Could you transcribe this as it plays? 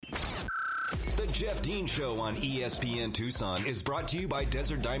Jeff Dean Show on ESPN Tucson is brought to you by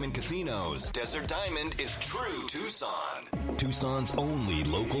Desert Diamond Casinos. Desert Diamond is true Tucson. Tucson's only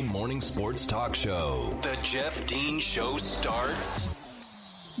local morning sports talk show. The Jeff Dean Show starts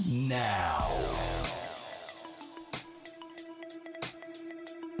now.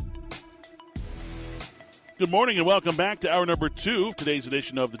 Good morning and welcome back to hour number 2 of today's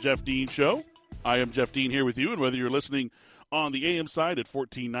edition of the Jeff Dean Show. I am Jeff Dean here with you, and whether you're listening on the AM side at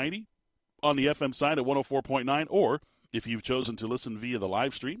 1490, on the FM side at 104.9, or if you've chosen to listen via the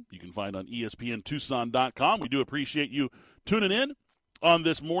live stream, you can find on ESPNTucson.com. We do appreciate you tuning in on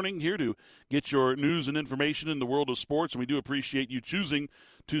this morning here to get your news and information in the world of sports, and we do appreciate you choosing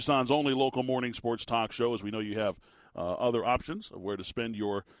Tucson's only local morning sports talk show, as we know you have other options of where to spend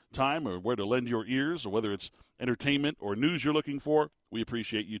your time or where to lend your ears, or whether it's entertainment or news you're looking for. We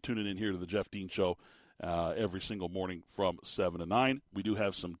appreciate you tuning in here to the Jeff Dean Show every single morning from 7 to 9. We do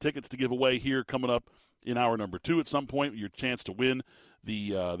have some tickets to give away here coming up in hour number 2 at some point. Your chance to win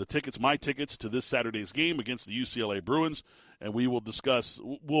the tickets, my tickets to this Saturday's game against the UCLA Bruins, and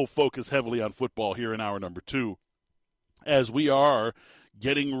we'll focus heavily on football here in hour number 2 as we are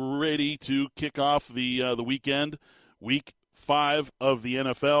getting ready to kick off the weekend. Week 5 of the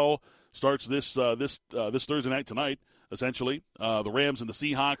NFL starts this Thursday night tonight, essentially. The Rams and the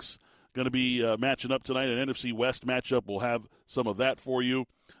Seahawks going to be matching up tonight. An NFC West matchup. We'll have some of that for you.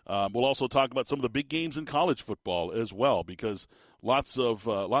 We'll also talk about some of the big games in college football as well, because lots of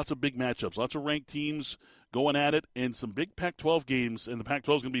big matchups, lots of ranked teams going at it, and some big Pac-12 games. And the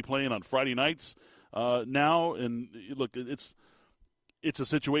Pac-12 is going to be playing on Friday nights now. And look, it's a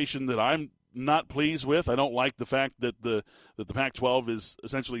situation that I'm not pleased with. I don't like the fact that the Pac-12 is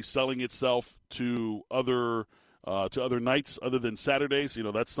essentially selling itself to other nights other than Saturdays. You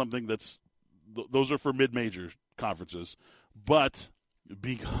know, that's something those are for mid-major conferences. But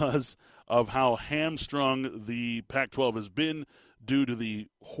because of how hamstrung the Pac-12 has been due to the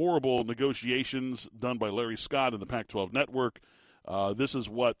horrible negotiations done by Larry Scott and the Pac-12 network, this is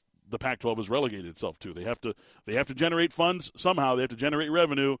what the Pac-12 has relegated itself to. They have to generate funds somehow. They have to generate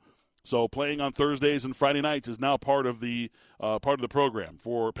revenue. So playing on Thursdays and Friday nights is now part of the program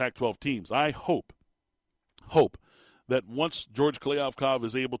for Pac-12 teams. I hope that once George Kliavkoff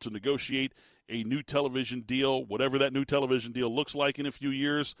is able to negotiate a new television deal, whatever that new television deal looks like in a few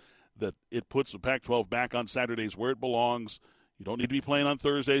years, that it puts the Pac-12 back on Saturdays where it belongs. You don't need to be playing on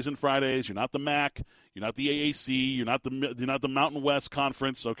Thursdays and Fridays. You're not the MAC. You're not the AAC. You're not the Mountain West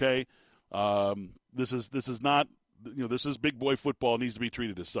Conference. Okay, this is not. You know, this is big boy football. It needs to be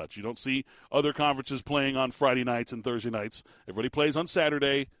treated as such. You don't see other conferences playing on Friday nights and Thursday nights. Everybody plays on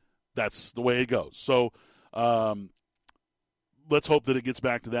Saturday. That's the way it goes. So let's hope that it gets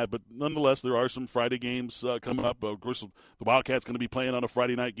back to that. But nonetheless, there are some Friday games coming up. Of course, the Wildcats going to be playing on a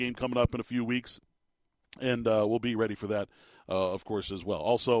Friday night game coming up in a few weeks. And we'll be ready for that, of course, as well.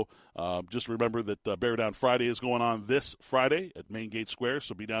 Also, just remember that Bear Down Friday is going on this Friday at Main Gate Square.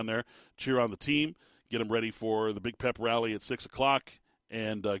 So be down there, cheer on the team, get them ready for the big pep rally at 6 o'clock,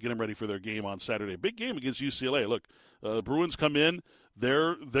 and get them ready for their game on Saturday. Big game against UCLA. Look, the Bruins come in.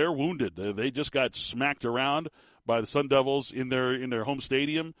 They're wounded. They just got smacked around by the Sun Devils in their home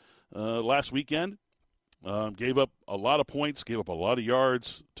stadium last weekend. Gave up a lot of points, gave up a lot of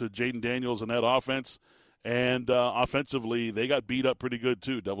yards to Jaden Daniels and that offense. And offensively, they got beat up pretty good,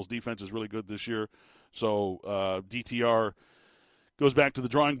 too. Devils' defense is really good this year. So DTR goes back to the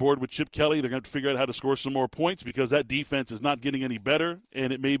drawing board with Chip Kelly. They're going to have to figure out how to score some more points because that defense is not getting any better,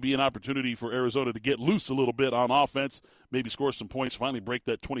 and it may be an opportunity for Arizona to get loose a little bit on offense, maybe score some points, finally break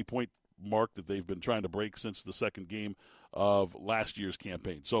that 20-point mark that they've been trying to break since the second game of last year's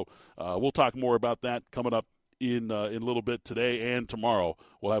campaign. So we'll talk more about that coming up in a little bit today and tomorrow.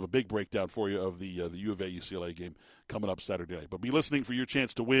 We'll have a big breakdown for you of the U of A UCLA game coming up Saturday night. But be listening for your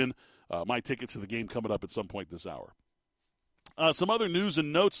chance to win my tickets to the game coming up at some point this hour. Some other news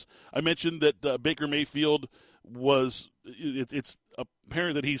and notes. I mentioned that Baker Mayfield it's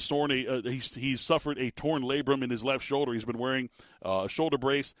apparent that he's suffered a torn labrum in his left shoulder. He's been wearing a shoulder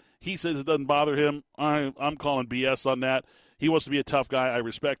brace. He says it doesn't bother him. I'm calling BS on that. He wants to be a tough guy. I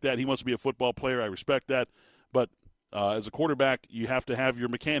respect that. He wants to be a football player. I respect that. But as a quarterback, you have to have your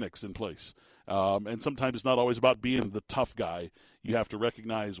mechanics in place. And sometimes it's not always about being the tough guy. You have to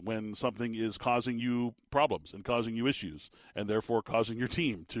recognize when something is causing you problems and causing you issues, and therefore causing your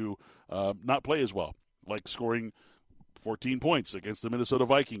team to not play as well, like scoring 14 points against the Minnesota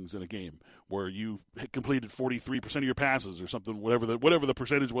Vikings in a game where you completed 43% of your passes or something, whatever the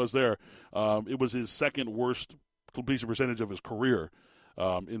percentage was there. It was his second worst completion percentage of his career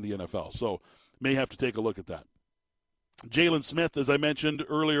in the NFL. So may have to take a look at that. Jalen Smith, as I mentioned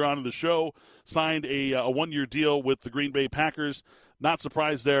earlier on in the show, signed a one-year deal with the Green Bay Packers. Not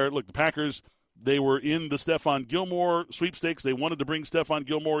surprised there. Look, the Packers, they were in the Stephon Gilmore sweepstakes. They wanted to bring Stephon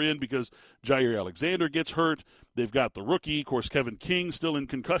Gilmore in because Jair Alexander gets hurt. They've got the rookie, of course, Kevin King, still in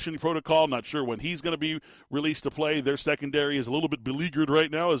concussion protocol. Not sure when he's going to be released to play. Their secondary is a little bit beleaguered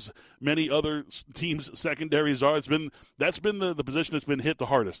right now, as many other teams' secondaries are. That's been the position that's been hit the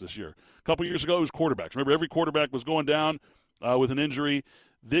hardest this year. A couple years ago, it was quarterbacks. Remember, every quarterback was going down with an injury.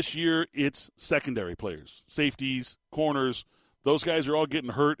 This year, it's secondary players, safeties, corners. Those guys are all getting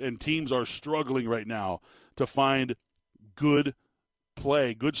hurt, and teams are struggling right now to find good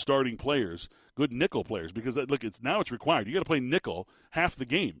play, good starting players, good nickel players, because, look, it's required. You got to play nickel half the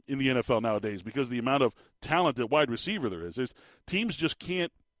game in the NFL nowadays because of the amount of talent at wide receiver there is. Teams just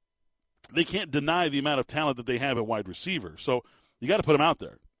can't deny the amount of talent that they have at wide receiver. So you got to put them out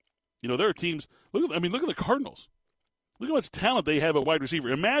there. You know, there are teams, look at the Cardinals. Look at how much talent they have at wide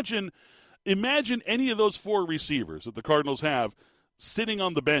receiver. Imagine any of those four receivers that the Cardinals have sitting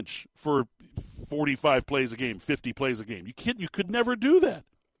on the bench for 45 plays a game, 50 plays a game. You could never do that.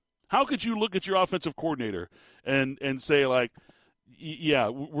 How could you look at your offensive coordinator and say, like, yeah,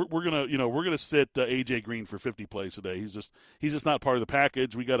 we're gonna sit AJ Green for 50 plays today. He's just not part of the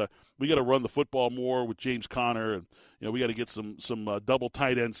package. We gotta run the football more with James Conner, and we got to get some double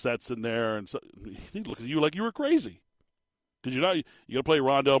tight end sets in there. And so, he looked at you like you were crazy. Because you're going to play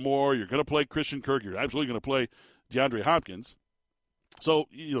Rondale Moore, you're going to play Christian Kirk, you're absolutely going to play DeAndre Hopkins. So,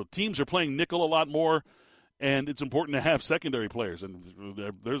 teams are playing nickel a lot more, and it's important to have secondary players.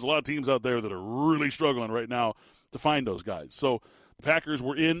 And there's a lot of teams out there that are really struggling right now to find those guys. So the Packers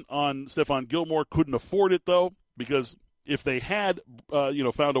were in on Stephon Gilmore, couldn't afford it, though, because if they had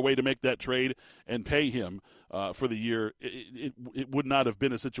found a way to make that trade and pay him for the year, it would not have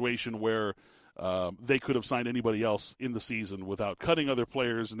been a situation where they could have signed anybody else in the season without cutting other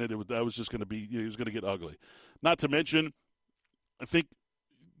players, and that was just going to be it was going to get ugly. Not to mention, I think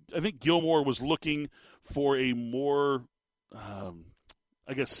Gilmore was looking for a more,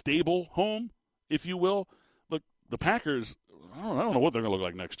 stable home, if you will. Look, the Packers, I don't know what they're going to look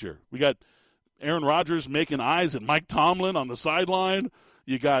like next year. We got Aaron Rodgers making eyes at Mike Tomlin on the sideline.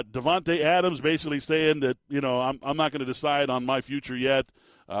 You got Devontae Adams basically saying that, I'm not going to decide on my future yet.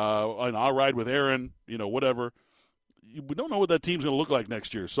 And I'll ride with Aaron, whatever. We don't know what that team's going to look like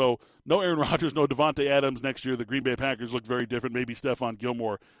next year. So no Aaron Rodgers, no Devontae Adams next year. The Green Bay Packers look very different. Maybe Stephon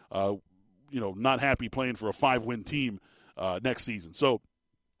Gilmore, not happy playing for a 5-win team next season. So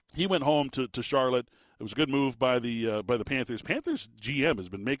he went home to Charlotte. It was a good move by the Panthers. Panthers GM has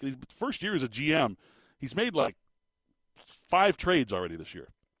been making his first year as a GM. He's made like 5 trades already this year.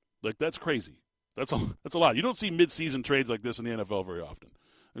 Like, that's crazy. That's a lot. You don't see mid-season trades like this in the NFL very often.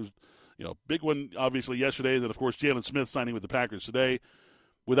 It was, big one obviously yesterday. Then of course Jalen Smith signing with the Packers today.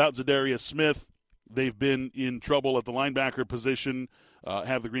 Without Zadarius Smith, they've been in trouble at the linebacker position.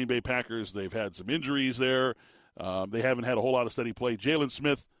 Have the Green Bay Packers? They've had some injuries there. They haven't had a whole lot of steady play. Jalen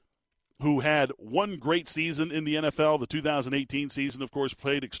Smith, who had one great season in the NFL, the 2018 season, of course,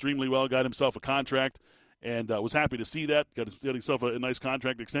 played extremely well. Got himself a contract, and was happy to see that. Got himself a nice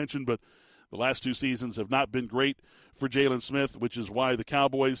contract extension, but the last 2 seasons have not been great for Jalen Smith, which is why the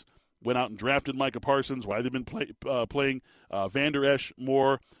Cowboys went out and drafted Micah Parsons, why they've been playing Vander Esch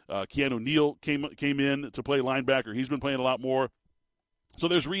more. Keanu Neal came in to play linebacker. He's been playing a lot more. So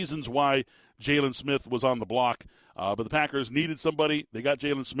there's reasons why Jalen Smith was on the block. But the Packers needed somebody. They got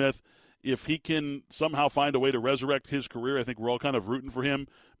Jalen Smith. If he can somehow find a way to resurrect his career, I think we're all kind of rooting for him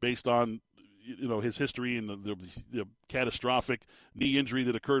based on his history and the catastrophic knee injury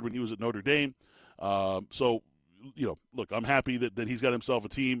that occurred when he was at Notre Dame. So, look, I'm happy that he's got himself a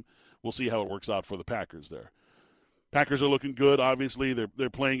team. We'll see how it works out for the Packers there. Packers are looking good. Obviously,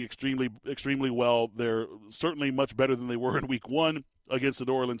 they're playing extremely, extremely well. They're certainly much better than they were in Week 1 against the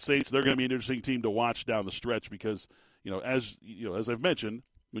New Orleans Saints. They're going to be an interesting team to watch down the stretch because, as I've mentioned,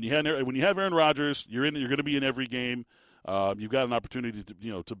 when you have Aaron Rodgers, you're going to be in every game. You've got an opportunity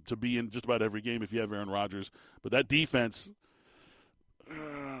to be in just about every game if you have Aaron Rodgers. But that defense,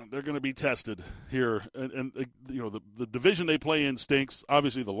 they're going to be tested here. And the division they play in stinks.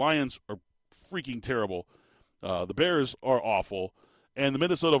 Obviously, the Lions are freaking terrible. The Bears are awful. And the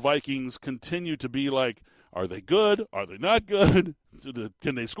Minnesota Vikings continue to be like, are they good? Are they not good?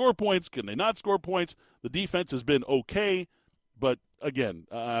 Can they score points? Can they not score points? The defense has been okay. But, again,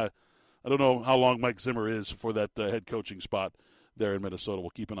 I don't know how long Mike Zimmer is for that head coaching spot there in Minnesota.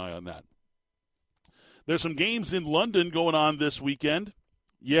 We'll keep an eye on that. There's some games in London going on this weekend.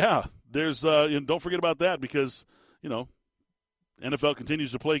 Yeah, there's and don't forget about that because, NFL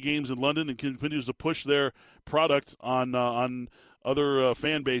continues to play games in London and continues to push their product on other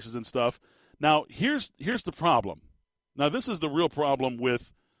fan bases and stuff. Now, here's the problem. Now, this is the real problem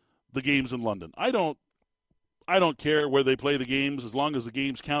with the games in London. I don't care where they play the games as long as the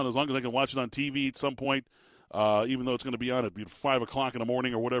games count, as long as I can watch it on TV at some point, even though it's going to be on at 5 o'clock in the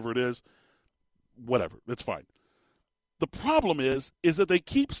morning or whatever it is. Whatever, that's fine. The problem is that they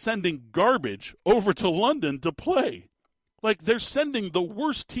keep sending garbage over to London to play. Like, they're sending the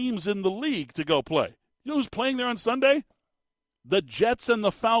worst teams in the league to go play. You know who's playing there on Sunday? The Jets and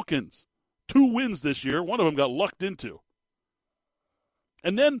the Falcons. 2 wins this year. One of them got lucked into.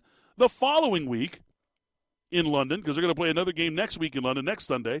 And then the following week in London, because they're going to play another game next week in London, next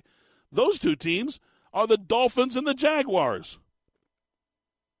Sunday, those 2 teams are the Dolphins and the Jaguars.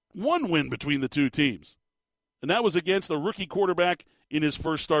 1 win between the 2 teams. And that was against a rookie quarterback in his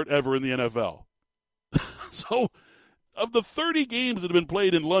first start ever in the NFL. So, of the 30 games that have been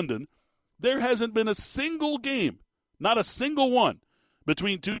played in London, there hasn't been a single game, not a single one,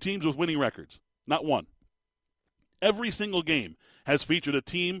 between 2 teams with winning records. Not one. Every single game has featured a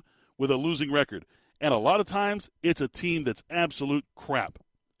team with a losing record. And a lot of times, it's a team that's absolute crap.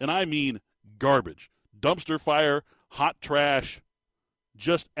 And I mean garbage. Dumpster fire, hot trash,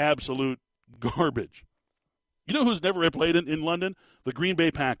 just absolute garbage. You know who's never played in London? The Green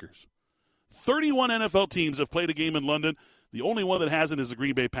Bay Packers. 31 NFL teams have played a game in London. The only one that hasn't is the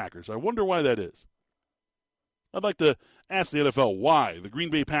Green Bay Packers. I wonder why that is. I'd like to ask the NFL why the Green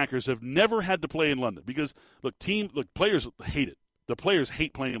Bay Packers have never had to play in London. Because, players hate it. The players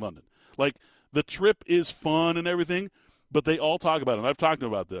hate playing in London. Like, the trip is fun and everything, but they all talk about it. And I've talked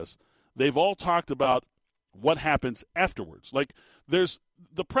about this. They've all talked about what happens afterwards. Like, there's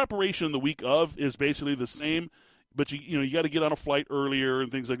the preparation the week of is basically the same, but you got to get on a flight earlier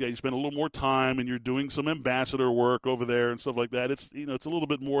and things like that. You spend a little more time, and you're doing some ambassador work over there and stuff like that. It's it's a little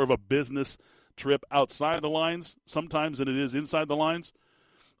bit more of a business trip outside the lines sometimes than it is inside the lines.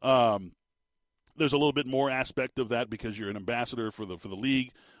 There's a little bit more aspect of that because you're an ambassador for the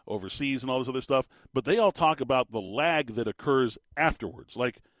league overseas and all this other stuff. But they all talk about the lag that occurs afterwards,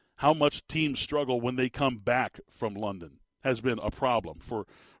 like how much teams struggle when they come back from London has been a problem for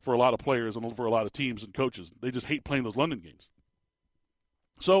a lot of players and for a lot of teams and coaches. They just hate playing those London games.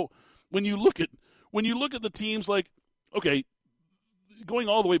 So when you look at the teams, like, okay, going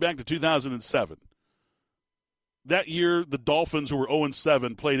all the way back to 2007, that year the Dolphins, who were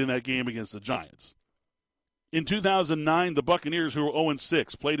 0-7, played in that game against the Giants. In 2009, the Buccaneers, who were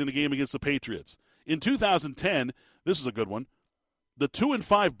 0-6, played in a game against the Patriots. In 2010, this is a good one, the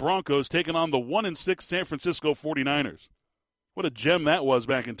 2-5 Broncos taking on the 1-6 San Francisco 49ers. What a gem that was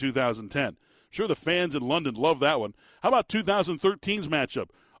back in 2010. Sure, the fans in London love that one. How about 2013's matchup?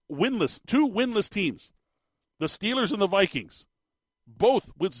 Two winless teams. The Steelers and the Vikings,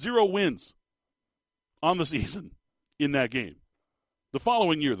 both with 0 wins on the season in that game. The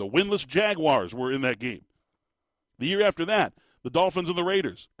following year, the winless Jaguars were in that game. The year after that, the Dolphins and the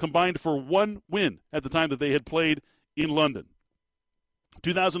Raiders combined for 1 win at the time that they had played in London.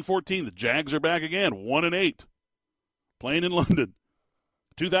 2014, the Jags are back again, 1-8. Playing in London.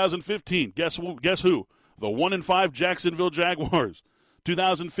 2015, guess who? The 1-5 Jacksonville Jaguars.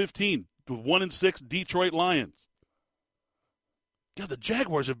 2015, the 1-6 Detroit Lions. God, the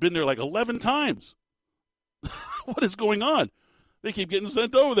Jaguars have been there like 11 times. What is going on? They keep getting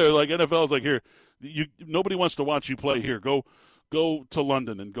sent over there. Like, NFL's like, here, nobody wants to watch you play here. Go to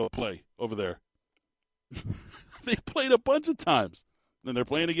London and go play over there. They played a bunch of times. And they're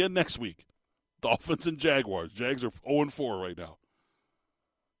playing again next week. Dolphins and Jaguars. Jags are 0-4 right now.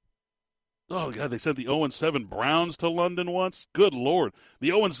 Oh, God, they sent the 0-7 Browns to London once. Good Lord. The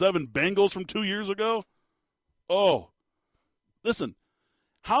 0-7 Bengals from 2 years ago. Oh. Listen,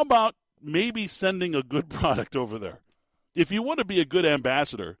 how about maybe sending a good product over there? If you want to be a good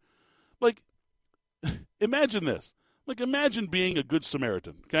ambassador, like, imagine this. Like, imagine being a good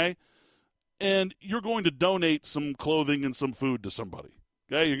Samaritan, okay? And you're going to donate some clothing and some food to somebody.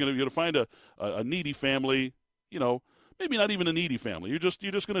 Okay, you're going to find a needy family. Maybe not even a needy family. You're just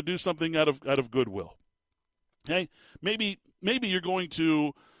going to do something out of goodwill. Okay, maybe you're going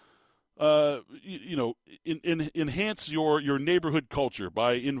to enhance your neighborhood culture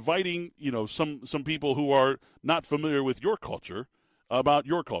by inviting some people who are not familiar with your culture about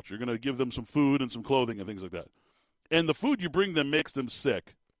your culture. You're going to give them some food and some clothing and things like that. And the food you bring them makes them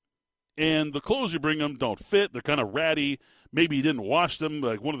sick. And the clothes you bring them don't fit. They're kind of ratty. Maybe you didn't wash them.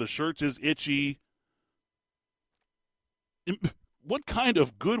 Like, one of the shirts is itchy. What kind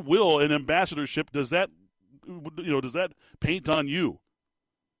of goodwill and ambassadorship does that paint on you?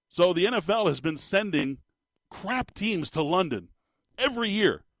 So the NFL has been sending crap teams to London every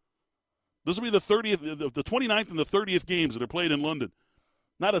year. This will be the 29th and the 30th games that are played in London.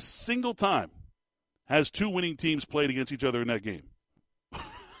 Not a single time has two winning teams played against each other in that game.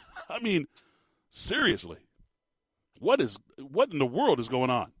 I mean, seriously. What in the world is going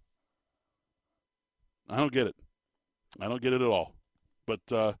on? I don't get it. I don't get it at all. But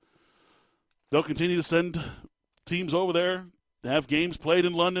they'll continue to send teams over there to have games played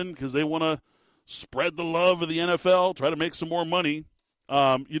in London because they want to spread the love of the NFL, try to make some more money.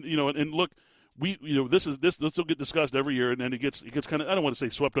 And look, this will get discussed every year, and then it gets kind of, I don't want to say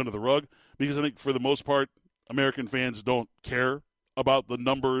swept under the rug, because I think for the most part, American fans don't care about the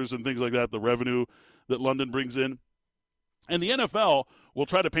numbers and things like that, the revenue that London brings in. And the NFL will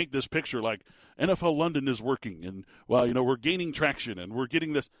try to paint this picture like NFL London is working, and we're gaining traction and we're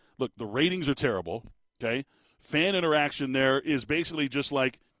getting this. Look, the ratings are terrible. Okay, fan interaction there is basically just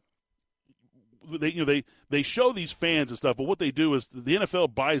like they show these fans and stuff, but what they do is the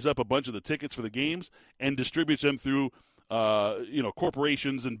NFL buys up a bunch of the tickets for the games and distributes them through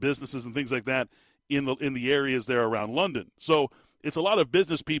corporations and businesses and things like that in the areas there around London. So it's a lot of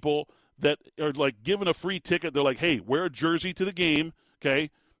business people that are like given a free ticket. They're like, hey, wear a jersey to the game, okay?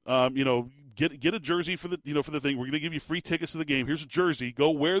 Get a jersey for the thing. We're going to give you free tickets to the game. Here's a jersey.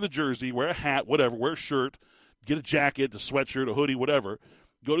 Go wear the jersey. Wear a hat, whatever. Wear a shirt. Get a jacket, a sweatshirt, a hoodie, whatever.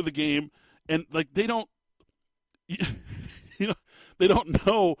 Go to the game, and like they don't, they don't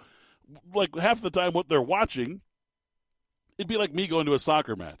know like half the time what they're watching. It'd be like me going to a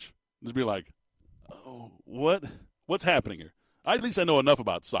soccer match. It'd be like, oh, what's happening here? At least I know enough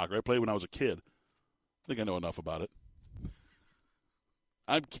about soccer. I played when I was a kid. I think I know enough about it.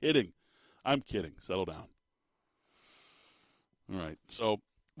 I'm kidding. Settle down. All right. So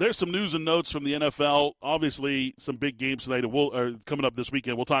there's some news and notes from the NFL. Obviously, some big games tonight coming up this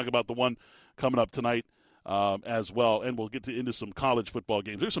weekend. We'll talk about the one coming up tonight as well, and we'll get into some college football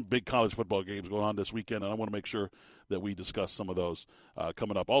games. There's some big college football games going on this weekend, and I want to make sure that we discuss some of those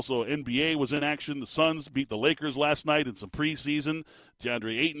coming up. Also, NBA was in action. The Suns beat the Lakers last night in some preseason.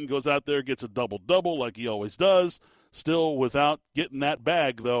 DeAndre Ayton goes out there, gets a double-double like he always does, still without getting that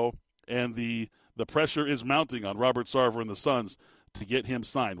bag, though, and the pressure is mounting on Robert Sarver and the Suns to get him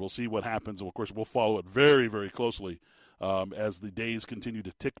signed. We'll see what happens, and, of course, we'll follow it very, very closely as the days continue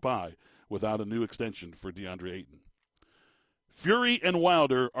to tick by without a new extension for DeAndre Ayton. Fury and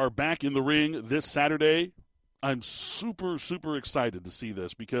Wilder are back in the ring this Saturday. I'm super, super excited to see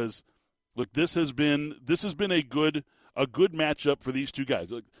this because, look, this has been a good matchup for these two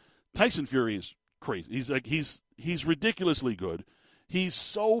guys. Look, Tyson Fury is crazy. He's ridiculously good. He's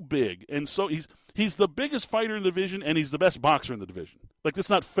so big, and so he's the biggest fighter in the division, and he's the best boxer in the division. Like, that's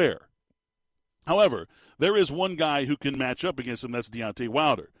not fair. However, there is one guy who can match up against him. That's Deontay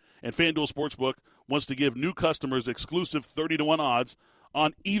Wilder. And FanDuel Sportsbook wants to give new customers exclusive 30-1 odds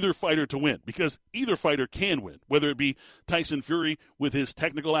on either fighter to win, because either fighter can win, whether it be Tyson Fury with his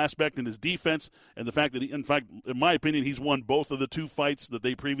technical aspect and his defense and the fact that, in my opinion, he's won both of the two fights that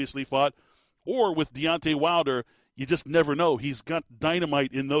they previously fought, or with Deontay Wilder, you just never know. He's got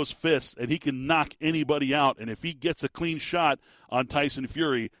dynamite in those fists, and he can knock anybody out. And if he gets a clean shot on Tyson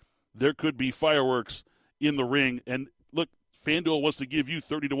Fury, there could be fireworks in the ring. And look, FanDuel wants to give you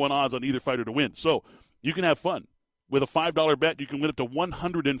 30-1 odds on either fighter to win. So you can have fun. With a $5 bet, you can win up to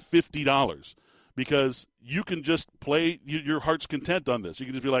 $150 because you can just play your heart's content on this. You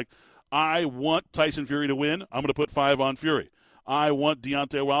can just be like, I want Tyson Fury to win. I'm going to put 5 on Fury. I want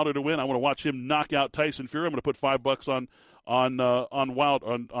Deontay Wilder to win. I want to watch him knock out Tyson Fury. I'm going to put $5 on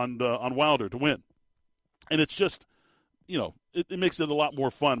Wilder to win. And it's just, it makes it a lot more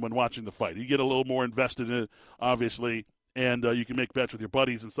fun when watching the fight. You get a little more invested in it, obviously. And you can make bets with your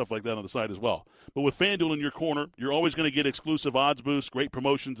buddies and stuff like that on the side as well. But with FanDuel in your corner, you're always going to get exclusive odds boosts, great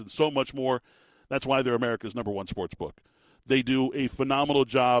promotions, and so much more. That's why they're America's #1 sports book. They do a phenomenal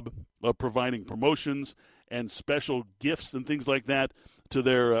job of providing promotions and special gifts and things like that to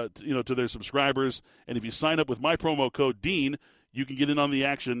their to their subscribers. And if you sign up with my promo code DEAN, you can get in on the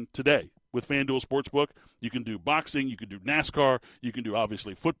action today. With FanDuel Sportsbook, you can do boxing, you can do NASCAR, you can do,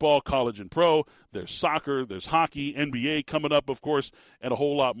 obviously, football, college and pro. There's soccer, there's hockey, NBA coming up, of course, and a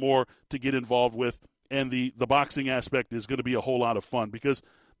whole lot more to get involved with. And the boxing aspect is going to be a whole lot of fun because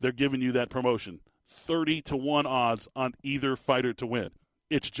they're giving you that promotion. 30-1 odds on either fighter to win.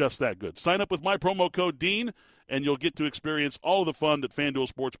 It's just that good. Sign up with my promo code DEAN, and you'll get to experience all of the fun that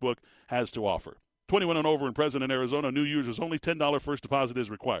FanDuel Sportsbook has to offer. 21 and over and present in Arizona. New users only. $10 first deposit is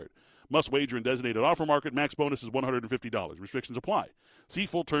required. Must wager in designated offer market. Max bonus is $150. Restrictions apply. See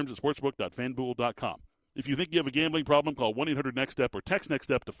full terms at sportsbook.fanduel.com. If you think you have a gambling problem, call 1-800-NEXT-STEP or text NEXT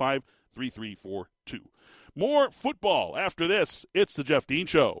STEP to 53342. More football after this. It's the Jeff Dean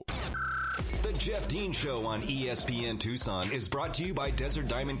Show. The Jeff Dean Show on ESPN Tucson is brought to you by Desert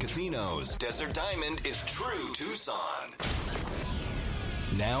Diamond Casinos. Desert Diamond is true Tucson.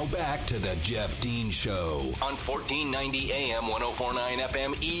 Now back to the Jeff Dean Show on 1490 AM, 104.9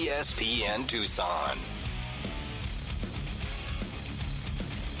 FM, ESPN Tucson.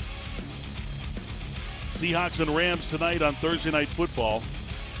 Seahawks and Rams tonight on Thursday Night Football.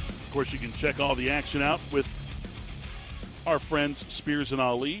 Of course, you can check all the action out with our friends Spears and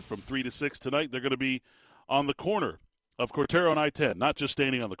Ali from 3 to 6 tonight. They're going to be on the corner of Cortero and I-10, not just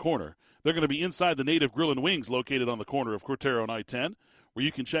standing on the corner. They're going to be inside the Native Grill and Wings located on the corner of Cortero and I-10, where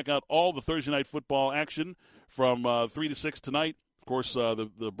you can check out all the Thursday Night Football action from 3 to 6 tonight. Of course,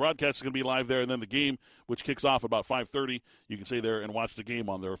 the broadcast is going to be live there, and then the game, which kicks off about 5:30, you can stay there and watch the game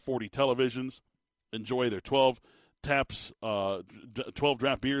on their 40 televisions. Enjoy their 12 draft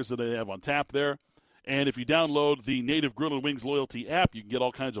beers that they have on tap there. And if you download the Native Grill and Wings loyalty app, you can get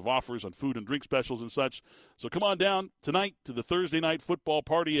all kinds of offers on food and drink specials and such. So come on down tonight to the Thursday Night Football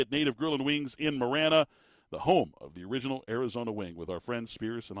party at Native Grill and Wings in Marana, the home of the original Arizona wing, with our friends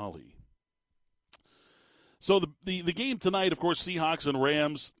Spears and Ali. So the game tonight, of course, Seahawks and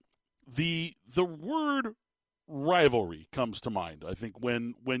Rams, the word rivalry comes to mind, I think,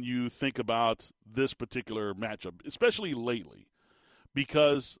 when you think about this particular matchup, especially lately,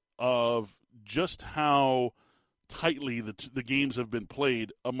 because of just how tightly the games have been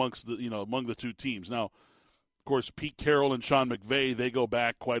played among the two teams. Now, of course, Pete Carroll and Sean McVay, they go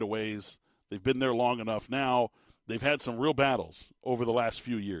back quite a ways. They've been there long enough now. They've had some real battles over the last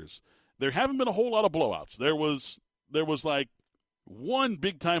few years. There haven't been a whole lot of blowouts. There was like one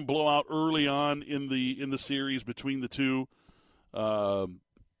big-time blowout early on in the series between the two. The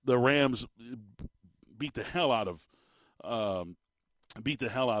Rams beat the hell out of the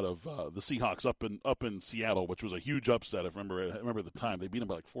Seahawks up in Seattle, which was a huge upset. I remember at the time they beat them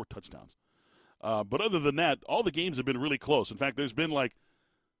by like 4 touchdowns. But other than that, all the games have been really close. In fact, there's been like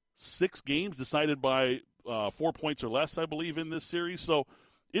 6 games decided by 4 points or less, I believe, in this series. So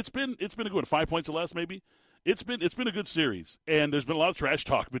it's been a good 5 points or less, maybe. It's been a good series, and there's been a lot of trash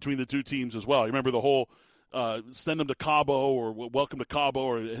talk between the two teams as well. You remember the whole send them to Cabo or welcome to Cabo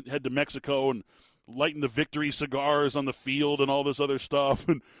or head to Mexico and lighting the victory cigars on the field and all this other stuff.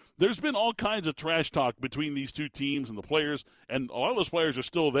 And there's been all kinds of trash talk between these two teams and the players, and a lot of those players are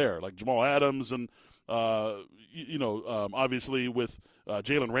still there, like Jamal Adams and obviously with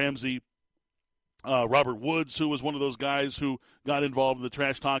Jalen Ramsey. Robert Woods, who was one of those guys who got involved in the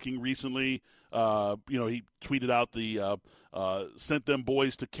trash talking recently. He tweeted out the sent them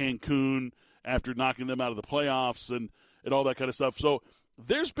boys to Cancun after knocking them out of the playoffs and all that kind of stuff. So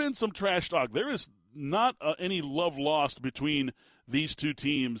there's been some trash talk. There is not any love lost between these two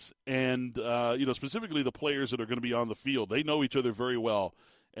teams and, specifically the players that are going to be on the field. They know each other very well,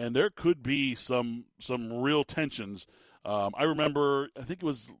 and there could be some real tensions. I remember, I think it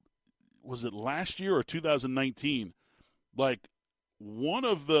was it last year or 2019? Like one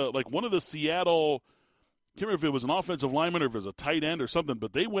of the Seattle, I can't remember if it was an offensive lineman or if it was a tight end or something,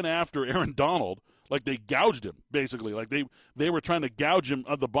 but they went after Aaron Donald. Like they gouged him, basically. Like they were trying to gouge him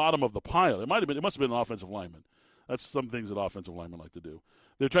at the bottom of the pile. It must have been an offensive lineman. That's some things that offensive linemen like to do.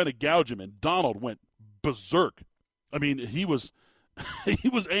 They're trying to gouge him, and Donald went berserk. I mean, he was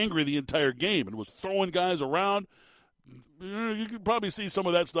angry the entire game and was throwing guys around. You can probably see some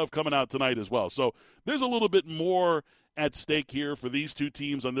of that stuff coming out tonight as well. So there's a little bit more at stake here for these two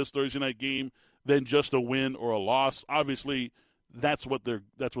teams on this Thursday night game than just a win or a loss. Obviously, that's what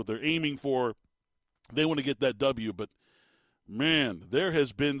they're aiming for. They want to get that W, but man, there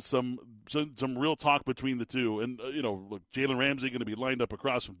has been some real talk between the two. And look, Jalen Ramsey going to be lined up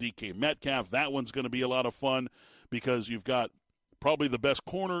across from DK Metcalf. That one's going to be a lot of fun because you've got probably the best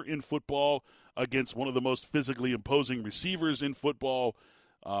corner in football against one of the most physically imposing receivers in football.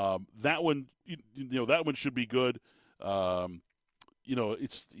 That one, that one should be good.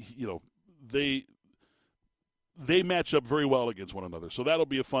 They match up very well against one another, so that'll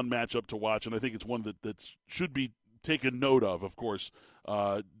be a fun matchup to watch. And I think it's one that should be taken note of course,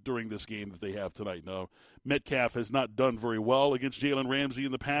 during this game that they have tonight. Now, Metcalf has not done very well against Jalen Ramsey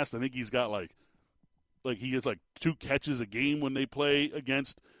in the past. I think he's got like he has 2 catches a game when they play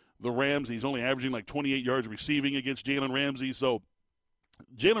against the Rams. He's only averaging 28 yards receiving against Jalen Ramsey. So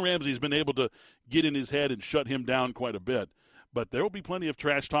Jalen Ramsey's been able to get in his head and shut him down quite a bit. But there will be plenty of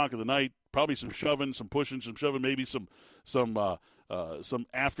trash talk of the night. Probably some shoving, some pushing, some shoving, maybe some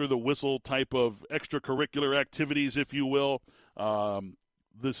after the whistle type of extracurricular activities, if you will. The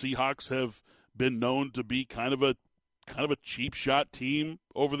Seahawks have been known to be kind of a cheap shot team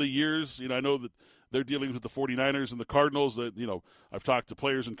over the years. I know that they're dealing with the 49ers and the Cardinals. That I've talked to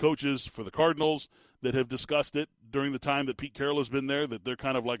players and coaches for the Cardinals that have discussed it during the time that Pete Carroll has been there, that they're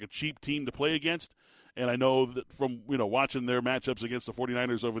kind of like a cheap team to play against. And I know that from watching their matchups against the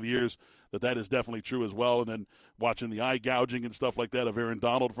 49ers over the years, that is definitely true as well. And then watching the eye gouging and stuff like that of Aaron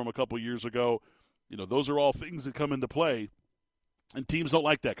Donald from a couple years ago, those are all things that come into play. And teams don't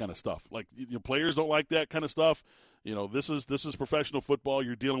like that kind of stuff. Like players don't like that kind of stuff. This is professional football.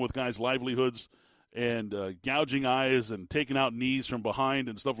 You're dealing with guys' livelihoods, and gouging eyes and taking out knees from behind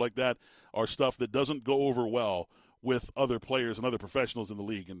and stuff like that are stuff that doesn't go over well with other players and other professionals in the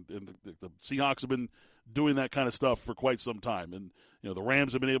league. And the Seahawks have been doing that kind of stuff for quite some time. And the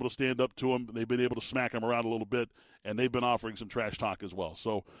Rams have been able to stand up to them. They've been able to smack them around a little bit, and they've been offering some trash talk as well.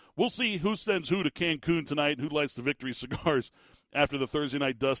 So we'll see who sends who to Cancun tonight, who lights the victory cigars after the Thursday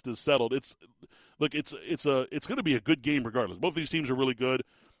night dust is settled. It's going to be a good game regardless. Both these teams are really good.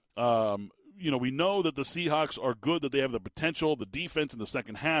 We know that the Seahawks are good, that they have the potential. The defense in the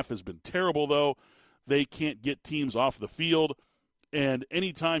second half has been terrible, though. They can't get teams off the field. And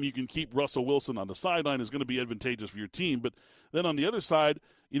anytime you can keep Russell Wilson on the sideline is going to be advantageous for your team. But then on the other side,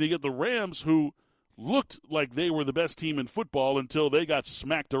 you get the Rams, who looked like they were the best team in football until they got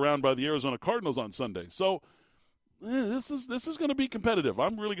smacked around by the Arizona Cardinals on Sunday. So this is going to be competitive.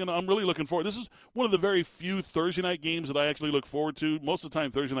 I'm really looking forward. This is one of the very few Thursday night games that I actually look forward to. Most of the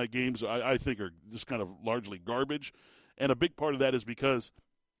time, Thursday night games I think are just kind of largely garbage, and a big part of that is because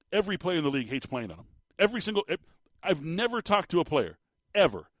every player in the league hates playing on them. I've never talked to a player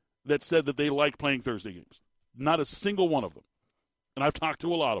ever that said that they like playing Thursday games. Not a single one of them, and I've talked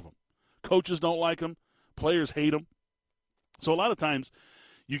to a lot of them. Coaches don't like them. Players hate them. So a lot of times,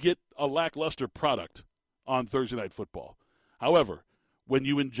 you get a lackluster product on Thursday night football. However, when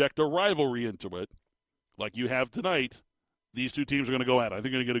you inject a rivalry into it, like you have tonight, these two teams are going to go at it. I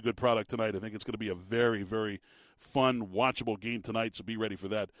think they're going to get a good product tonight. I think it's going to be a very, very fun, watchable game tonight, so be ready for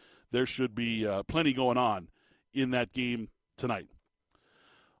that. There should be plenty going on in that game tonight.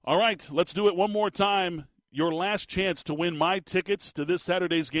 All right, let's do it one more time. Your last chance to win my tickets to this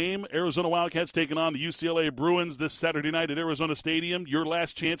Saturday's game. Arizona Wildcats taking on the UCLA Bruins this Saturday night at Arizona Stadium. Your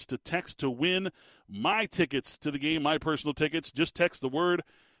last chance to text to win my tickets to the game, my personal tickets. Just text the word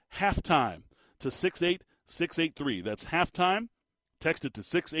halftime to 68683. That's halftime. Text it to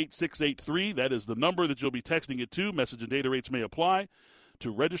 68683. That is the number that you'll be texting it to. Message and data rates may apply. To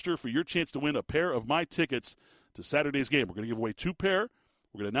register for your chance to win a pair of my tickets to Saturday's game. We're going to give away 2 pair.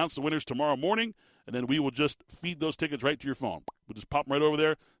 We're going to announce the winners tomorrow morning, and then we will just feed those tickets right to your phone. We'll just pop them right over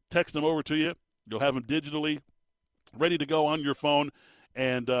there, text them over to you. You'll have them digitally ready to go on your phone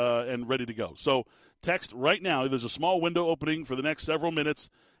and ready to go. So text right now. There's a small window opening for the next several minutes.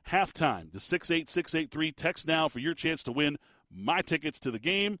 Halftime to 68683. Text now for your chance to win my tickets to the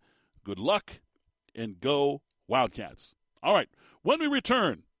game. Good luck, and go Wildcats. All right, when we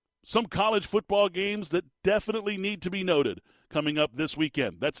return, some college football games that definitely need to be noted coming up this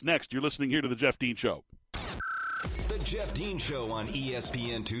weekend. That's next. You're listening here to The Jeff Dean Show. The Jeff Dean Show on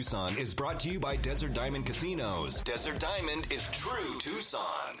ESPN Tucson is brought to you by Desert Diamond Casinos. Desert Diamond is true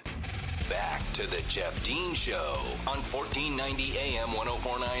Tucson. Back to The Jeff Dean Show on 1490 AM,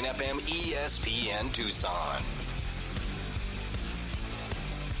 104.9 FM, ESPN Tucson.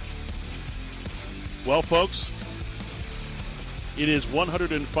 Well, folks, it is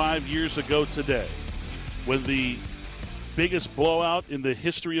 105 years ago today when the biggest blowout in the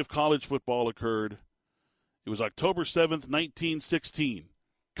history of college football occurred. It was October 7th, 1916.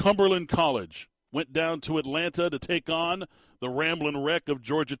 Cumberland College went down to Atlanta to take on the Ramblin' Wreck of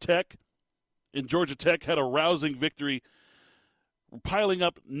Georgia Tech. And Georgia Tech had a rousing victory, piling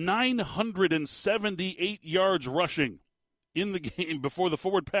up 978 yards rushing in the game before the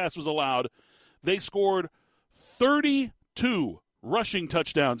forward pass was allowed. They scored 32 rushing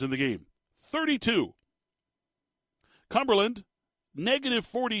touchdowns in the game. 32. Cumberland, negative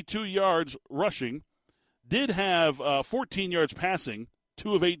 42 yards rushing, did have 14 yards passing,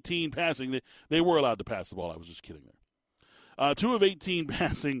 2 of 18 passing. They were allowed to pass the ball. I was just kidding there. 2 of 18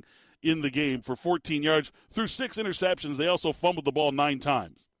 passing in the game for 14 yards. Through 6 interceptions, they also fumbled the ball 9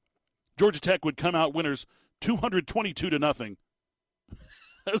 times. Georgia Tech would come out winners 222-0.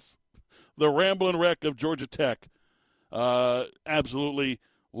 That's the Ramblin' Wreck of Georgia Tech. Absolutely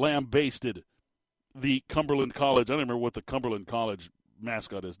lambasted the Cumberland College. I don't remember what the Cumberland College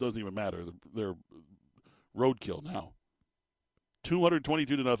mascot is. Doesn't even matter. They're roadkill now.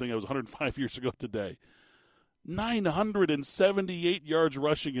 222-0. That was 105 years ago today. 978 yards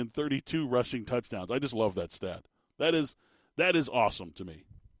rushing and 32 rushing touchdowns. I just love that stat. That is awesome to me.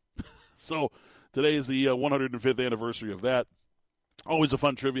 So today is the 105th anniversary of that. Always a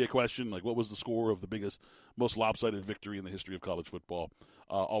fun trivia question, like what was the score of the biggest, most lopsided victory in the history of college football?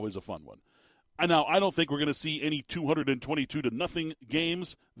 Always a fun one. Now, I don't think we're going to see any 222-0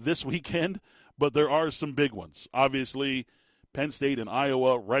 games this weekend, but there are some big ones. Obviously, Penn State and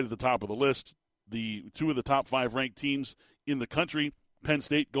Iowa right at the top of the list, the two of the top 5 ranked teams in the country. Penn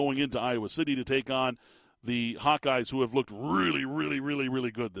State going into Iowa City to take on the Hawkeyes, who have looked really, really, really,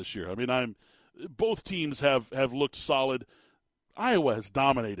 really good this year. I mean, both teams have looked solid. Iowa has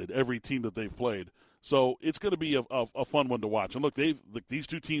dominated every team that they've played. So it's going to be a fun one to watch. And look, these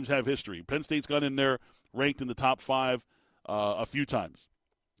two teams have history. Penn State's gone in there ranked in the top 5 a few times.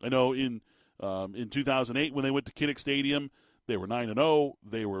 I know in 2008 when they went to Kinnick Stadium, they were 9-0.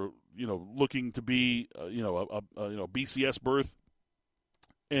 They were looking to be a BCS berth,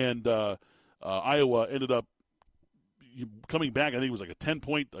 and Iowa ended up coming back. I think it was like a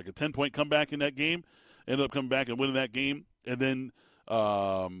 10-point comeback in that game. Ended up coming back and winning that game. And then,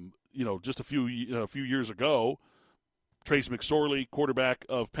 just a few years ago, Trace McSorley, quarterback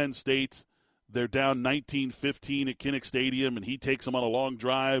of Penn State, they're down 19-15 at Kinnick Stadium, and he takes them on a long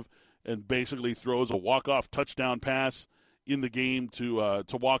drive and basically throws a walk-off touchdown pass in the game to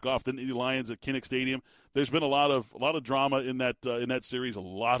walk off the Nittany Lions at Kinnick Stadium. There's been a lot of drama in that series, a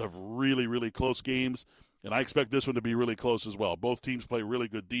lot of really, really close games, and I expect this one to be really close as well. Both teams play really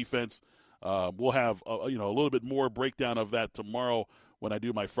good defense. We'll have a little bit more breakdown of that tomorrow when I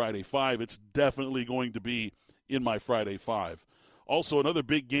do my Friday 5. It's definitely going to be in my Friday 5. Also, another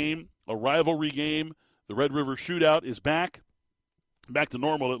big game, a rivalry game. The Red River Shootout is back to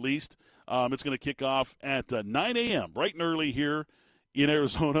normal at least. It's going to kick off at 9 a.m., bright and early here in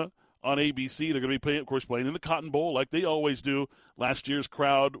Arizona on ABC. They're going to be playing in the Cotton Bowl like they always do. Last year's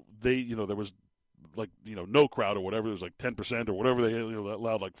crowd, there was no crowd or whatever. There was like 10% or whatever. They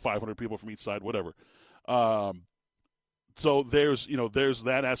allowed like 500 people from each side, whatever. So there's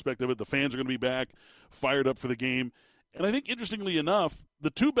that aspect of it. The fans are going to be back, fired up for the game. And I think, interestingly enough, the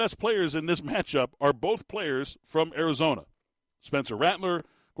two best players in this matchup are both players from Arizona. Spencer Rattler,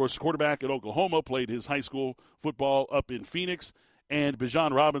 of course, quarterback at Oklahoma, played his high school football up in Phoenix. And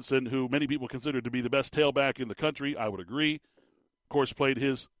Bijan Robinson, who many people consider to be the best tailback in the country, I would agree, of course, played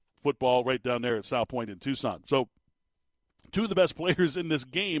his football right down there at South Point in Tucson. So two of the best players in this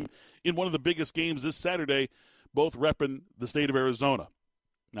game, in one of the biggest games this Saturday, both repping the state of Arizona.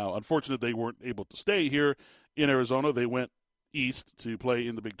 Now, unfortunately, they weren't able to stay here in Arizona. They went east to play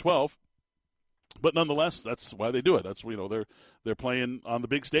in the Big 12. But nonetheless, that's why they do it. That's they're playing on the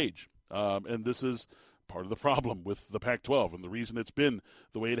big stage. And this is part of the problem with the Pac-12 and the reason it's been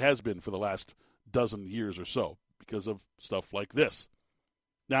the way it has been for the last dozen years or so, because of stuff like this.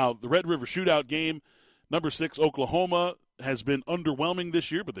 Now, the Red River Shootout game, number 6, Oklahoma, has been underwhelming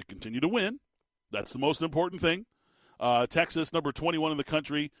this year, but they continue to win. That's the most important thing. Texas, number 21 in the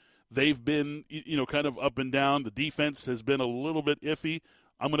country, they've been kind of up and down. The defense has been a little bit iffy.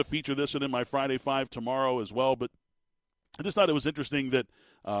 I'm going to feature this one in my Friday 5 tomorrow as well, but I just thought it was interesting that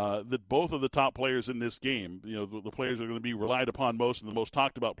that both of the top players in this game, the players that are going to be relied upon most and the most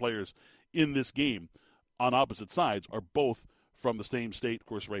talked about players in this game on opposite sides are both from the same state, of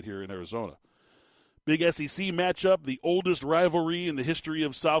course, right here in Arizona. Big SEC matchup, the oldest rivalry in the history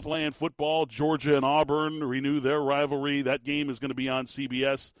of Southland football. Georgia and Auburn renew their rivalry. That game is going to be on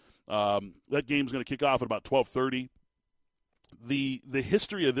CBS. That game is going to kick off at about 12:30. The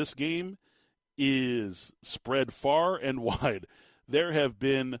history of this game is spread far and wide. There have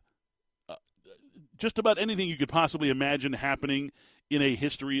been just about anything you could possibly imagine happening in a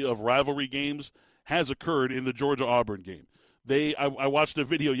history of rivalry games has occurred in the Georgia-Auburn game. I watched a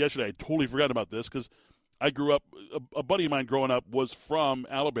video yesterday. I totally forgot about this because I grew up, a buddy of mine growing up was from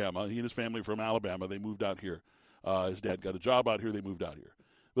Alabama. He and his family from Alabama. They moved out here. His dad got a job out here. They moved out here.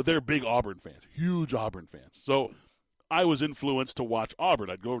 But they're big Auburn fans, huge Auburn fans. So I was influenced to watch Auburn.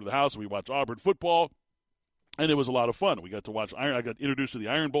 I'd go over to the house and we'd watch Auburn football, and it was a lot of fun. We got to watch I got introduced to the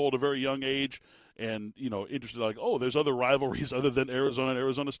Iron Bowl at a very young age and, interested like, there's other rivalries other than Arizona and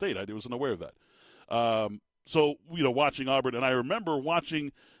Arizona State. I wasn't aware of that. So, watching Auburn, and I remember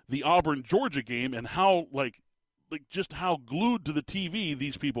watching the Auburn-Georgia game and how, just how glued to the TV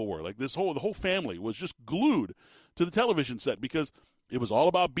these people were. Like, the whole family was just glued to the television set because it was all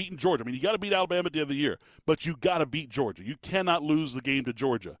about beating Georgia. I mean, you got to beat Alabama at the end of the year, but you got to beat Georgia. You cannot lose the game to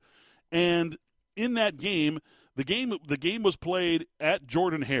Georgia. And in that game, the game was played at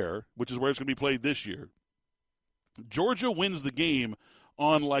Jordan-Hare, which is where it's going to be played this year. Georgia wins the game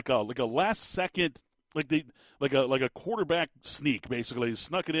on like a last second. Like a quarterback sneak, basically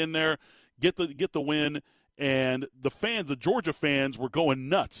snuck it in there, get the win, and the Georgia fans were going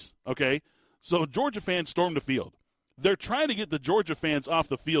nuts, okay? So Georgia fans stormed the field. They're trying to get the Georgia fans off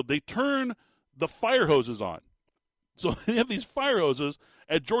the field. They turn the fire hoses on. So they have these fire hoses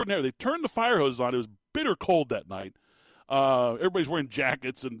at Jordan-Hare. They turned the fire hoses on. It was bitter cold that night. Everybody's wearing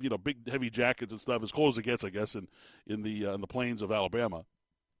jackets and, big, heavy jackets and stuff, as cold as it gets, I guess, in the plains of Alabama.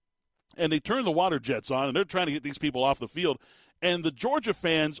 And they turn the water jets on, and they're trying to get these people off the field. And the Georgia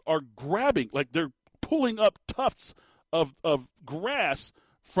fans are grabbing, like they're pulling up tufts of grass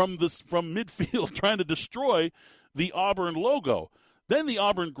from midfield, trying to destroy the Auburn logo. Then the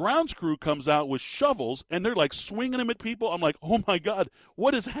Auburn grounds crew comes out with shovels, and they're like swinging them at people. I'm like, oh my God,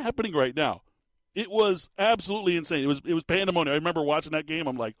 what is happening right now? It was absolutely insane. It was pandemonium. I remember watching that game.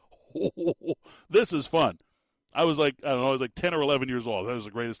 I'm like, oh, this is fun. I was like, 10 or 11 years old. That was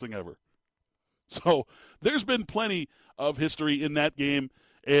the greatest thing ever. So there's been plenty of history in that game.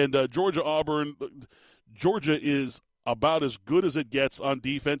 And Georgia-Auburn, Georgia is about as good as it gets on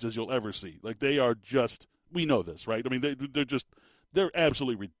defense as you'll ever see. Like, they are just, we know this, right? I mean, they're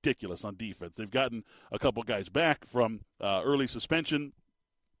absolutely ridiculous on defense. They've gotten a couple guys back from early suspension.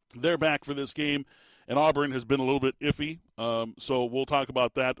 They're back for this game, and Auburn has been a little bit iffy. So we'll talk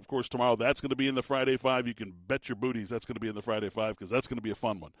about that, of course, tomorrow. That's going to be in the Friday Five. You can bet your booties that's going to be in the Friday Five because that's going to be a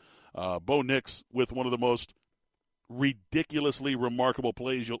fun one. Bo Nix with one of the most ridiculously remarkable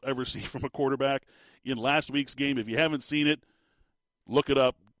plays you'll ever see from a quarterback in last week's game. If you haven't seen it, look it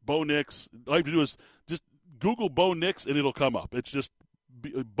up. Bo Nix. All you have to do is just Google Bo Nix, and it'll come up. It's just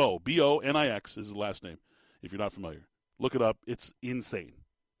Bo, B-O-N-I-X is his last name, if you're not familiar. Look it up. It's insane.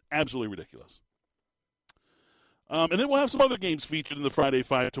 Absolutely ridiculous. And then we'll have some other games featured in the Friday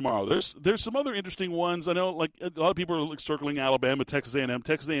Five tomorrow. There's some other interesting ones. I know, like a lot of people are circling Alabama, Texas A&M.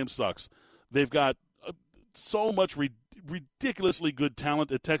 Texas A&M sucks. They've got so much ridiculously good talent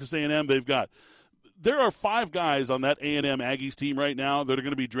at Texas A&M. There are 5 guys on that A&M Aggies team right now that are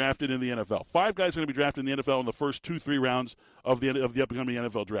going to be drafted in the NFL. 5 guys are going to be drafted in the NFL in the first 2-3 rounds of the upcoming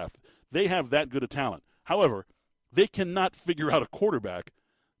NFL draft. They have that good of talent. However, they cannot figure out a quarterback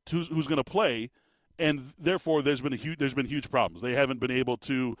who's going to play, and therefore there's been huge problems. They haven't been able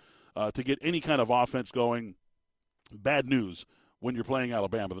to get any kind of offense going. Bad news when you're playing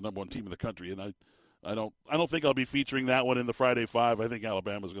Alabama, the number 1 team in the country. And I don't think I'll be featuring that one in the Friday Five. I think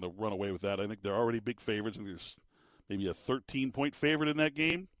Alabama's going to run away with that. I think they're already big favorites. I think there's maybe a 13-point favorite in that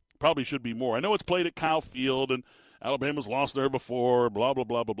game. Probably should be more. I know it's played at Kyle Field, and Alabama's lost there before. Blah blah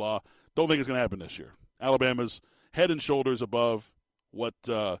blah blah blah. Don't think it's going to happen this year. Alabama's head and shoulders above what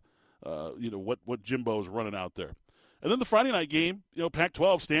Jimbo's running out there. And then the Friday night game,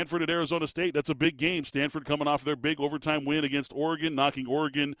 Pac-12, Stanford at Arizona State. That's a big game. Stanford coming off their big overtime win against Oregon, knocking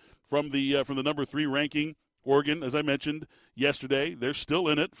Oregon from the number 3 ranking. Oregon, as I mentioned yesterday, they're still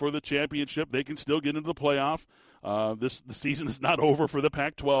in it for the championship. They can still get into the playoff. The season is not over for the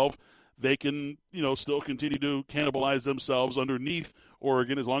Pac-12. They can, still continue to cannibalize themselves underneath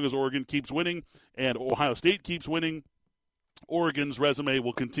Oregon as long as Oregon keeps winning and Ohio State keeps winning. Oregon's resume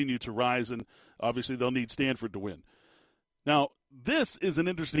will continue to rise, and obviously they'll need Stanford to win. Now, this is an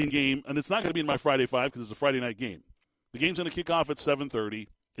interesting game, and it's not going to be in my Friday Five because it's a Friday night game. The game's going to kick off at 7:30.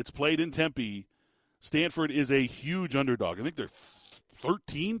 It's played in Tempe. Stanford is a huge underdog. I think they're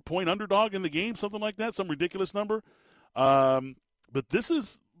 13-point underdog in the game, something like that, some ridiculous number. But this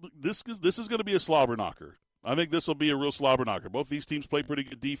is going to be a slobber knocker. I think this will be a real slobber knocker. Both these teams play pretty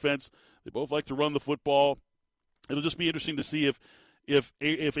good defense. They both like to run the football. It'll just be interesting to see if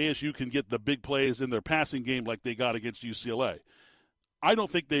ASU can get the big plays in their passing game like they got against UCLA. I don't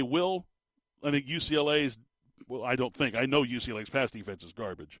think they will. I think UCLA's – well, I don't think. I know UCLA's pass defense is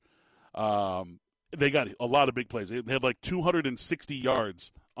garbage. They got a lot of big plays. They had like 260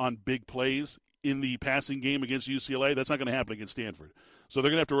 yards on big plays in the passing game against UCLA. That's not going to happen against Stanford. So they're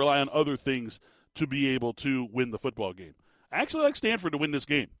going to have to rely on other things to be able to win the football game. I actually like Stanford to win this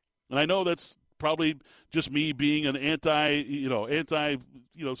game. And I know that's probably just me being an anti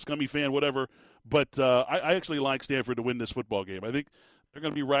scummy fan, whatever. But I actually like Stanford to win this football game. I think they're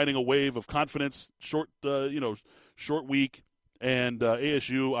going to be riding a wave of confidence, short week, and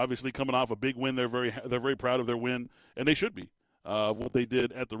ASU obviously coming off a big win. They're very proud of their win, and they should be what they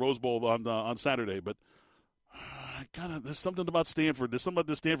did at the Rose Bowl on Saturday. But there's something about Stanford. There's something about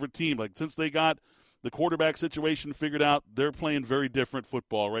the Stanford team. Like, since they got the quarterback situation figured out, they're playing very different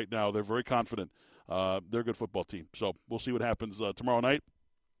football right now. They're very confident. They're a good football team. So we'll see what happens tomorrow night.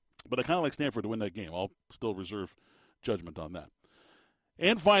 But I kind of like Stanford to win that game. I'll still reserve judgment on that.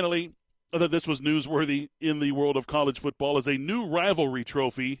 And finally, this was newsworthy in the world of college football, is a new rivalry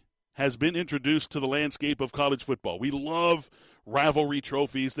trophy has been introduced to the landscape of college football. We love rivalry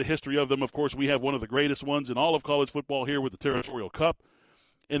trophies, the history of them. Of course, we have one of the greatest ones in all of college football here with the Territorial Cup.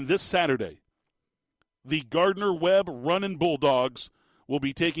 And this Saturday, the Gardner-Webb Runnin' Bulldogs will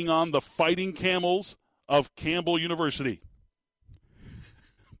be taking on the Fighting Camels of Campbell University.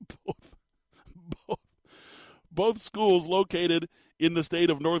 Both schools located in the state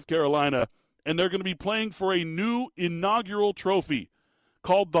of North Carolina, and they're going to be playing for a new inaugural trophy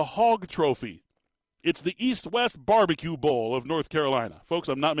called the Hog Trophy. It's the East-West Barbecue Bowl of North Carolina. Folks,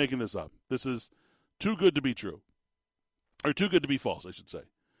 I'm not making this up. This is too good to be true. Or too good to be false, I should say.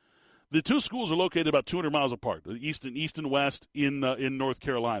 The two schools are located about 200 miles apart, the east and west in North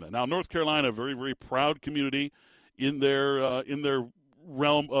Carolina. Now, North Carolina, a very, very proud community in their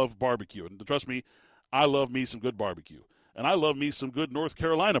realm of barbecue. And trust me, I love me some good barbecue. And I love me some good North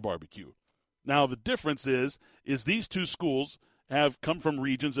Carolina barbecue. Now, the difference is these two schools have come from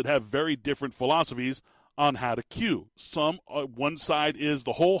regions that have very different philosophies on how to queue. One side is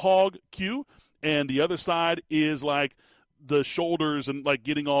the whole hog queue, and the other side is like the shoulders and like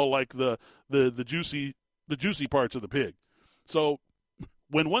getting all like the juicy parts of the pig. So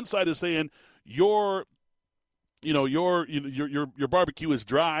when one side is saying your barbecue is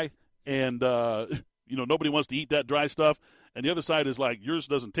dry and nobody wants to eat that dry stuff, and the other side is like yours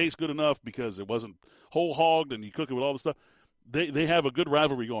doesn't taste good enough because it wasn't whole hogged and you cook it with all the stuff. They have a good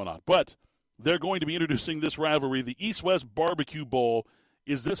rivalry going on. But they're going to be introducing this rivalry. The East-West Barbecue Bowl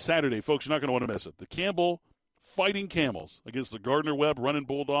is this Saturday, folks. You're not going to want to miss it. The Campbell Fighting Camels against the Gardner-Webb Runnin'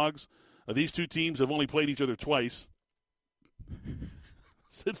 Bulldogs. These two teams have only played each other twice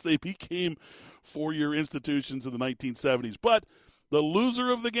since they became four-year institutions in the 1970s. But the loser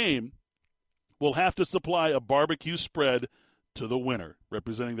of the game will have to supply a barbecue spread to the winner,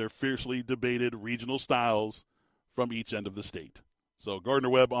 representing their fiercely debated regional styles from each end of the state. So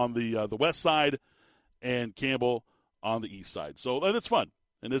Gardner-Webb on the west side and Campbell on the east side. So and it's fun.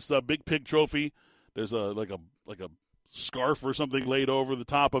 And it's a big pig trophy. There's a scarf or something laid over the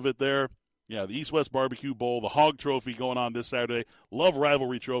top of it there. Yeah, the East-West Barbecue Bowl, the Hog Trophy going on this Saturday. Love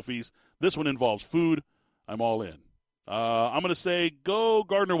rivalry trophies. This one involves food. I'm all in. I'm going to say go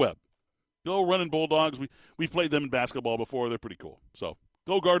Gardner-Webb. Go Runnin' Bulldogs. We've played them in basketball before. They're pretty cool. So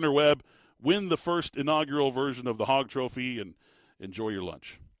go Gardner-Webb. Win the first inaugural version of the Hog Trophy and enjoy your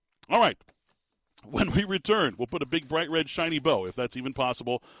lunch. All right. When we return, we'll put a big, bright, red, shiny bow, if that's even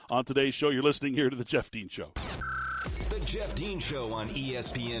possible, on today's show. You're listening here to The Jeff Dean Show. The Jeff Dean Show on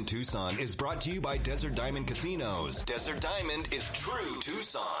ESPN Tucson is brought to you by Desert Diamond Casinos. Desert Diamond is true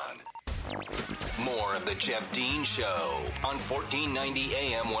Tucson. More of The Jeff Dean Show on 1490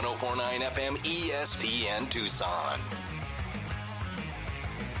 AM, 104.9 FM, ESPN Tucson.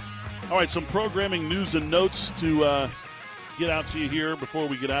 All right, some programming news and notes to get out to you here before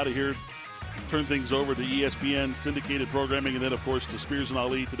we get out of here. Turn things over to ESPN syndicated programming, and then, of course, to Spears and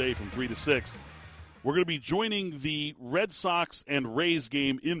Ali today from 3 to 6. We're going to be joining the Red Sox and Rays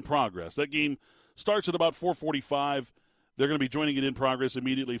game in progress. That game starts at about 4:45. They're going to be joining it in progress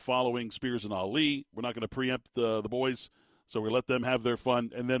immediately following Spears and Ali. We're not going to preempt the boys, so we'll let them have their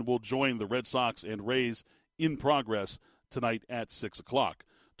fun, and then we'll join the Red Sox and Rays in progress tonight at 6 o'clock.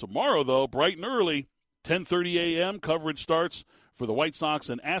 Tomorrow, though, bright and early, 10:30 a.m., coverage starts for the White Sox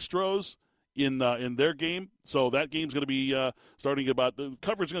and Astros in their game. So that game's going to be starting about – the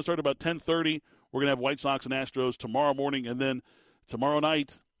coverage is going to start about 10:30. We're going to have White Sox and Astros tomorrow morning, and then tomorrow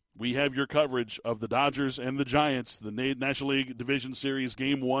night we have your coverage of the Dodgers and the Giants, the National League Division Series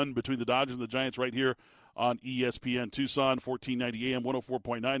Game 1 between the Dodgers and the Giants right here on ESPN Tucson, 1490 AM,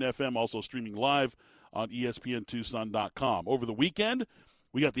 104.9 FM, also streaming live on ESPNTucson.com. Over the weekend,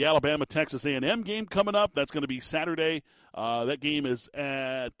 we got the Alabama-Texas A&M game coming up. That's going to be Saturday. That game is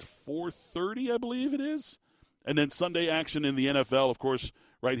at 4:30, I believe it is. And then Sunday action in the NFL, of course,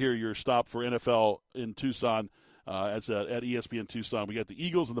 right here, your stop for NFL in Tucson. At ESPN Tucson. We got the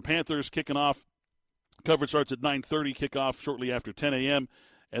Eagles and the Panthers kicking off. Coverage starts at 9:30, kickoff shortly after 10 a.m.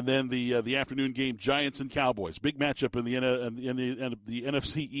 And then the afternoon game, Giants and Cowboys. Big matchup in the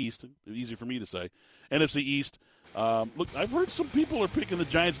NFC East. Easy for me to say. NFC East. Look, I've heard some people are picking the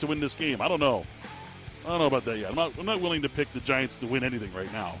Giants to win this game. I don't know about that yet. I'm not willing to pick the Giants to win anything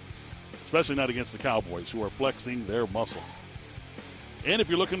right now, especially not against the Cowboys, who are flexing their muscle. And if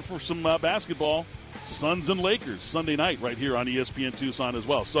you're looking for some basketball, Suns and Lakers Sunday night right here on ESPN Tucson as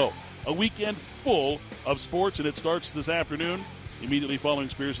well. So a weekend full of sports, and it starts this afternoon, immediately following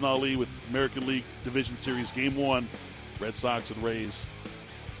Spears and Ali with American League Division Series Game 1, Red Sox and Rays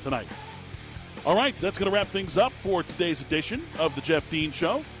tonight. All right, that's going to wrap things up for today's edition of the Jeff Dean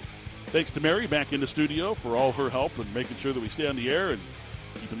Show. Thanks to Mary back in the studio for all her help and making sure that we stay on the air and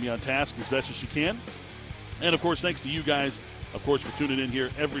keeping me on task as best as you can. And, of course, thanks to you guys, of course, for tuning in here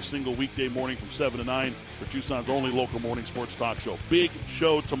every single weekday morning from 7 to 9 for Tucson's only local morning sports talk show. Big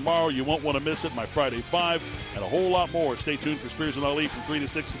show tomorrow. You won't want to miss it. My Friday 5 and a whole lot more. Stay tuned for Spears and Ali from 3 to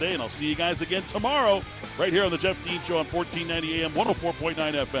 6 today, and I'll see you guys again tomorrow right here on the Jeff Dean Show on 1490 AM,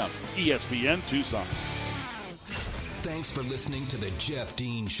 104.9 FM, ESPN Tucson. Thanks for listening to the Jeff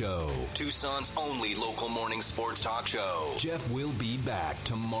Dean Show, Tucson's only local morning sports talk show. Jeff will be back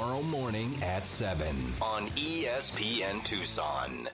tomorrow morning at 7 on ESPN Tucson.